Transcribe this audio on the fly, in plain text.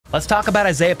Let's talk about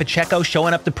Isaiah Pacheco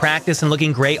showing up to practice and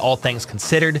looking great, all things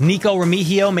considered. Nico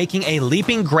Remigio making a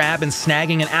leaping grab and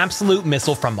snagging an absolute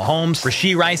missile from Mahomes.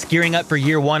 Rashee Rice gearing up for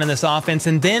year one in this offense,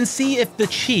 and then see if the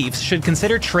Chiefs should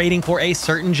consider trading for a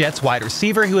certain Jets wide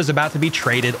receiver who is about to be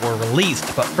traded or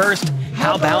released. But first,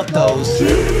 how about those?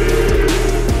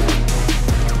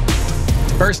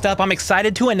 First up, I'm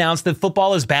excited to announce that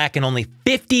football is back in only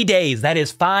 50 days. That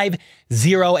is 50,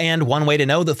 and one way to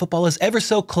know that football is ever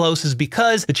so close is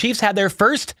because the Chiefs had their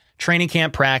first training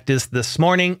camp practice this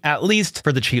morning, at least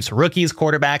for the Chiefs rookies,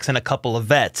 quarterbacks, and a couple of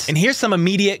vets. And here's some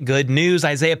immediate good news.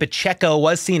 Isaiah Pacheco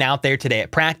was seen out there today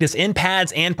at practice in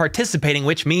pads and participating,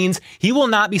 which means he will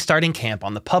not be starting camp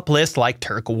on the PUP list like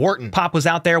Terk Wharton. Pop was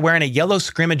out there wearing a yellow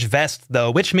scrimmage vest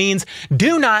though, which means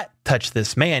do not touch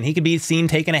this man. He could be seen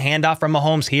taking a handoff from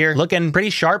Mahomes here, looking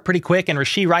pretty sharp, pretty quick, and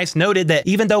Rashee Rice noted that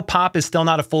even though Pop is still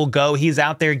not a full go, he's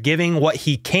out there giving what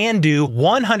he can do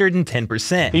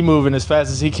 110%. He moving as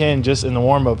fast as he can just in the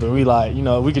warm-up, and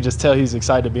we could just tell he's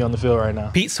excited to be on the field right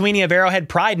now. Pete Sweeney of Arrowhead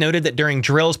Pride noted that during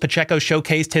drills, Pacheco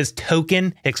showcased his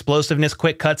token explosiveness,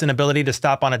 quick cuts, and ability to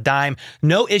stop on a dime.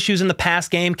 No issues in the pass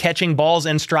game, catching balls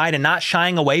in stride and not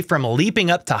shying away from leaping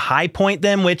up to high point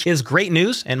them, which is great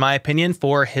news, in my opinion,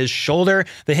 for his shoulder.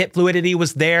 The hip fluidity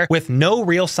was there with no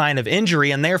real sign of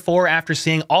injury, and therefore, after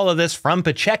seeing all of this from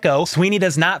Pacheco, Sweeney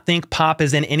does not think Pop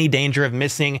is in any danger of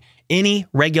missing any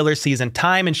regular season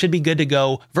time and should be good to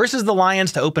go versus the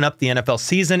Lions to open up the NFL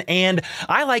season, and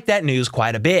I like that news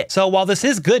quite a bit. So while this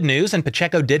is good news, and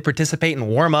Pacheco did participate in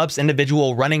warm-ups,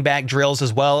 individual running back drills,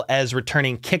 as well as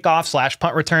returning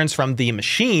kickoff/punt returns from the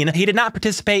machine, he did not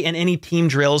participate in any team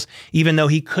drills, even though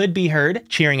he could be heard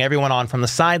cheering everyone on from the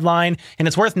sideline. And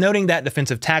it's worth noting that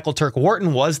defensive tackle Terk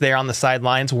Wharton was there on the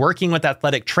sidelines working with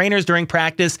athletic trainers during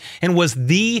practice and was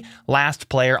the last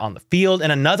player on the field.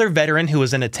 And another veteran who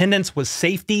was in attendance was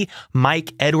safety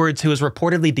Mike Edwards, who is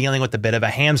reportedly dealing with a bit of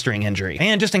a hamstring injury.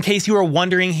 And just in case you were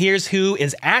wondering, here's who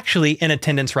is actually in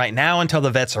attendance right now until the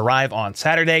vets arrive on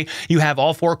Saturday. You have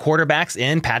all four quarterbacks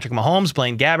in: Patrick Mahomes,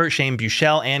 Blaine Gabbert, Shane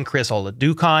Buechele, and Chris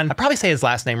Olajuwon. I probably say his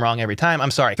last name wrong every time. I'm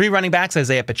sorry. 3 running backs: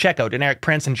 Isaiah Pacheco, Deneric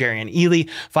Prince, and Jarian Ely.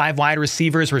 5 wide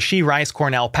receivers: Rashee Rice,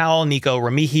 Cornell Powell, Nico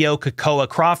Remigio, Kakoa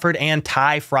Crawford, and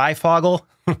Ty Freifogel.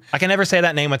 I can never say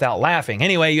that name without laughing.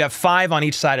 Anyway, you have 5 on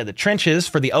each side of the trenches.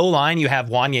 For the O-line, you have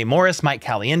Wanya Morris, Mike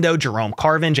Caliendo, Jerome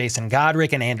Carvin, Jason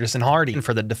Godric, and Anderson Hardy. And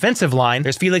for the defensive line,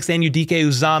 there's Felix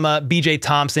Uzama, BJ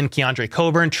Thompson, Keandre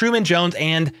Coburn, Truman Jones,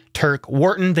 and Terk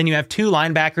Wharton. Then you have 2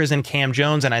 linebackers in Cam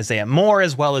Jones and Isaiah Moore,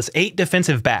 as well as 8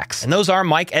 defensive backs. And those are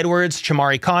Mike Edwards,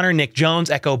 Chamari Connor, Nick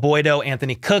Jones, Echo Boydo,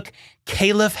 Anthony Cook,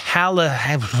 Khalif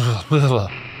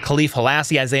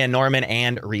Halassi, Isaiah Norman,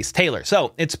 and Reese Taylor.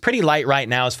 So it's pretty light right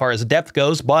now as far as depth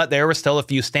goes, but there were still a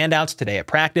few standouts today at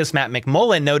practice. Matt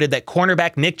McMullen noted that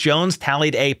cornerback Nick Jones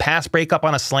tallied a pass breakup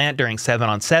on a slant during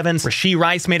 7-on-7s. Rashee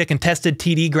Rice made a contested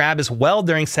TD grab as well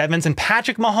during 7s, and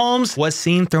Patrick Mahomes was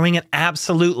seen throwing an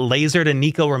absolute laser to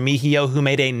Nico Remigio, who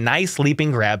made a nice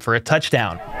leaping grab for a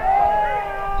touchdown.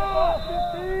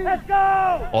 Let's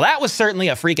go! Well, that was certainly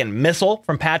a freaking missile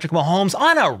from Patrick Mahomes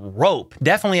on a rope.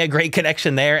 Definitely a great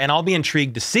connection there, and I'll be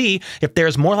intrigued to see if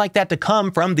there's more like that to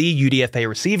come from the UDFA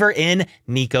receiver in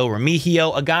Nico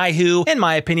Remigio, a guy who, in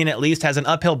my opinion at least, has an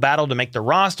uphill battle to make the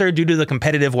roster due to the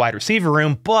competitive wide receiver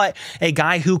room, but a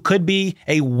guy who could be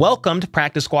a welcomed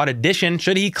practice squad addition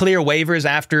should he clear waivers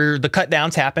after the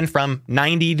cutdowns happen from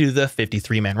 90 to the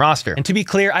 53-man roster. And to be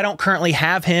clear, I don't currently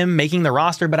have him making the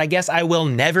roster, but I guess I will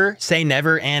never say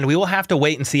never, and we will have to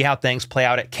wait and see how things play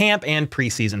out at camp and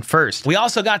preseason first. We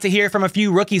also got to hear from a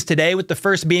few rookies today, with the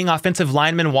first being offensive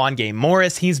lineman Wanya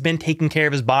Morris. He's been taking care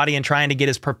of his body and trying to get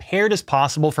as prepared as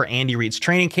possible for Andy Reid's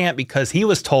training camp because he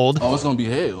was told, "Oh, it's gonna be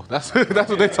hell." That's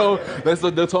what they told. That's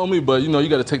what they told me. But you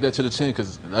got to take that to the chin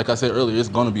because, like I said earlier, it's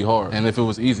gonna be hard. And if it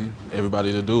was easy,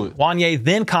 everybody would do it. Wanya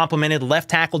then complimented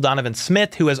left tackle Donovan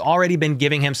Smith, who has already been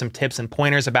giving him some tips and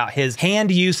pointers about his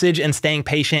hand usage and staying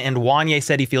patient. And Wanya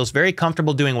said he feels very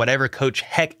comfortable doing whatever Coach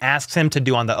Heck asks him to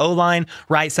do on the O-line,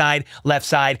 right side, left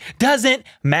side, doesn't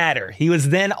matter. He was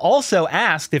then also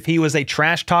asked if he was a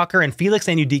trash talker, and Felix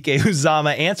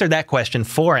Uzama answered that question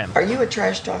for him. Are you a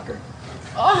trash talker?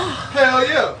 Oh, hell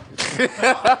yeah.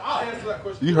 I'll answer that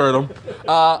question. You heard him.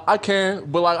 I can,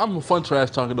 but I'm a fun trash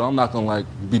talker though. I'm not gonna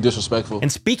be disrespectful.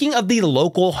 And speaking of the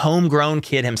local homegrown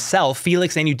kid himself,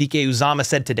 Felix Uzama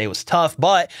said today was tough,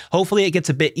 but hopefully it gets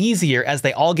a bit easier as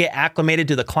they all get acclimated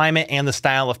to the climate and the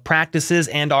style of practices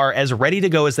and are as ready to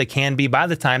go as they can be by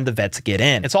the time the vets get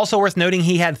in. It's also worth noting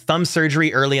he had thumb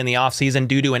surgery early in the offseason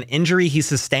due to an injury he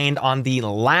sustained on the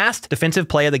last defensive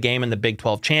play of the game in the Big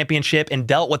 12 championship and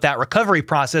dealt with that recovery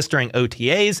process during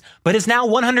OTAs. but is now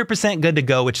 100% good to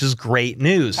go, which is great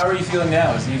news. How are you feeling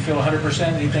now? Do you feel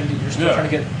 100%? Anything that you're still trying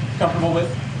to get comfortable with?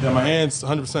 Yeah, my hands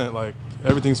 100%, like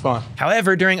everything's fine.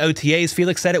 However, during OTAs,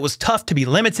 Felix said it was tough to be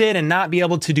limited and not be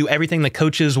able to do everything the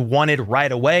coaches wanted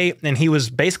right away, and he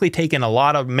was basically taking a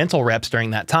lot of mental reps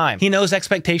during that time. He knows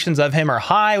expectations of him are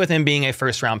high with him being a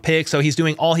first-round pick, so he's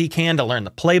doing all he can to learn the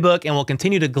playbook and will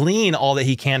continue to glean all that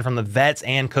he can from the vets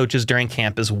and coaches during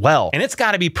camp as well. And it's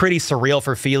got to be pretty surreal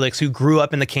for Felix, who grew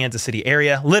up in the Kansas City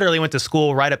area, literally went to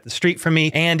school right up the street from me,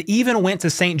 and even went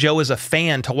to St. Joe as a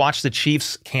fan to watch the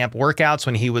Chiefs camp workouts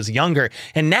when he was younger.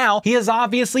 And now he is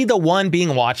obviously the one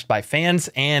being watched by fans,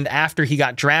 and after he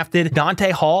got drafted,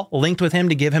 Dante Hall linked with him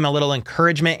to give him a little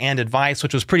encouragement and advice,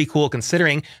 which was pretty cool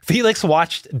considering Felix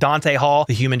watched Dante Hall,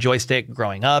 the human joystick,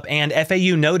 growing up, and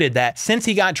FAU noted that since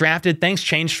he got drafted, things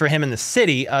changed for him in the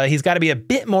city. He's got to be a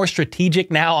bit more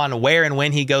strategic now on where and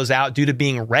when he goes out due to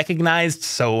being recognized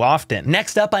so often.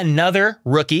 Next up, another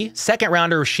rookie, second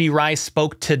rounder Rashee Rice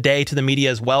spoke today to the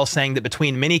media as well, saying that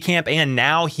between minicamp and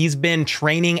now, he's been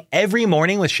training every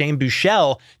morning with Shane Buechele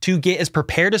to get as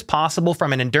prepared as possible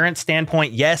from an endurance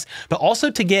standpoint, yes, but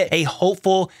also to get a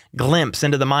hopeful glimpse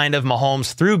into the mind of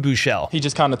Mahomes through Buechele. He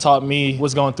just kind of taught me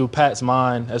what's going through Pat's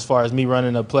mind as far as me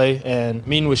running a play, and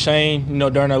meeting with Shane, you know,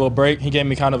 during that little break, he gave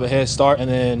me kind of a head start, and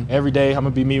then every day I'm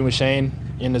gonna be meeting with Shane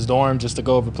in his dorm just to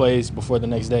go over plays before the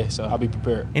next day, so I'll be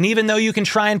prepared. And even though you can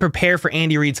try and prepare for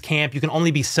Andy Reid's camp, you can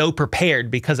only be so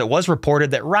prepared because it was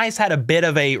reported that Rice had a bit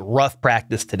of a rough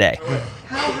practice today.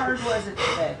 How hard was it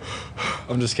today?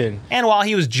 I'm just kidding. And while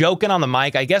he was joking on the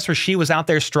mic, I guess Rashee was out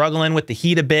there struggling with the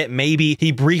heat a bit. Maybe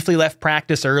he briefly left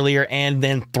practice earlier and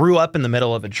then threw up in the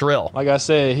middle of a drill. Like I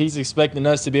said, he's expecting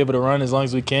us to be able to run as long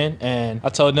as we can, and I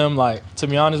told them, like, to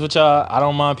be honest with y'all, I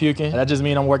don't mind puking. That just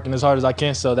means I'm working as hard as I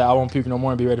can so that I won't puke no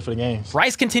more and be ready for the games.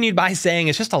 Rice continued by saying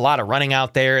it's just a lot of running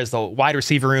out there, as the wide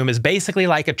receiver room is basically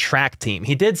like a track team.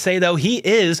 He did say, though, he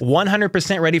is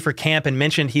 100% ready for camp and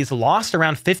mentioned he's lost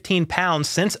around 15 pounds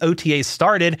since OTAs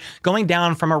started, going down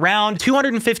from around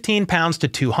 215 pounds to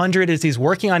 200 as he's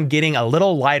working on getting a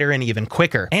little lighter and even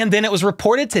quicker. And then it was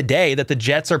reported today that the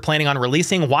Jets are planning on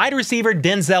releasing wide receiver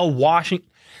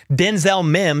Denzel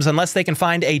Mims unless they can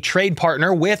find a trade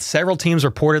partner, with several teams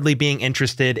reportedly being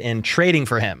interested in trading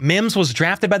for him. Mims was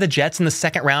drafted by the Jets in the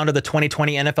second round of the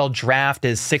 2020 NFL Draft,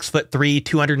 is 6'3",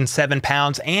 207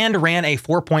 pounds, and ran a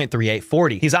 4.38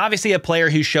 40. He's obviously a player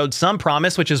who showed some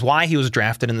promise, which is why he was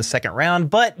drafted in the second round,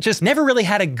 but just never really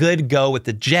had a good go with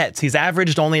the Jets. He's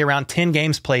averaged only around 10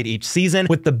 games played each season,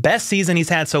 with the best season he's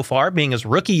had so far being his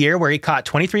rookie year, where he caught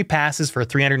 23 passes for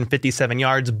 357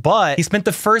 yards, but he spent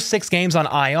the first 6 games on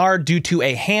IR due to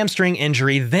a hamstring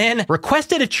injury, then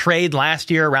requested a trade last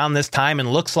year around this time,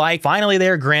 and looks like finally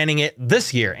they're granting it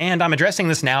this year. And I'm addressing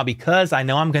this now because I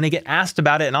know I'm going to get asked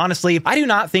about it, and honestly, I do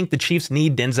not think the Chiefs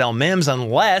need Denzel Mims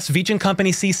unless Veach and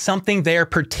company see something there,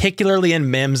 particularly in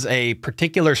Mims, a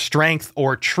particular strength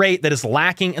or trait that is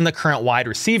lacking in the current wide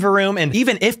receiver room. And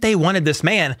even if they wanted this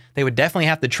man, they would definitely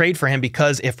have to trade for him,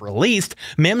 because if released,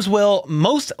 Mims will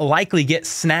most likely get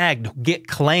snagged, get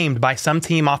claimed by some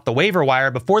team off the waiver wire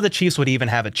before the Chiefs would even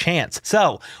have a chance.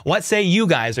 So what say you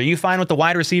guys? Are you fine with the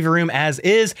wide receiver room as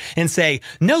is and say,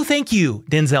 no thank you,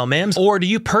 Denzel Mims? Or do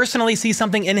you personally see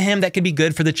something in him that could be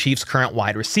good for the Chiefs' current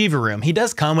wide receiver room? He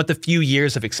does come with a few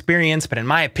years of experience, but in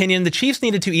my opinion, the Chiefs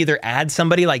needed to either add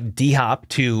somebody like D-Hop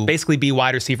to basically be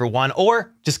wide receiver 1,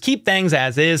 or just keep things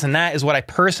as is, and that is what I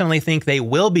personally think they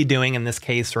will be doing in this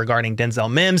case regarding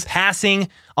Denzel Mims, passing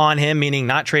on him, meaning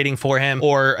not trading for him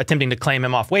or attempting to claim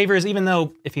him off waivers, even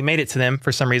though if he made it to them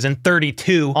for some reason,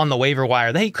 32 on the waiver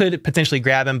wire, they could potentially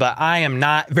grab him, but I am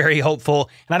not very hopeful,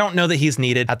 and I don't know that he's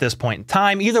needed at this point in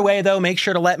time. Either way, though, make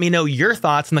sure to let me know your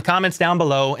thoughts in the comments down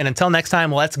below, and until next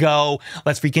time, let's go.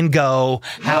 Let's freaking go.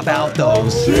 How about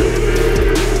those?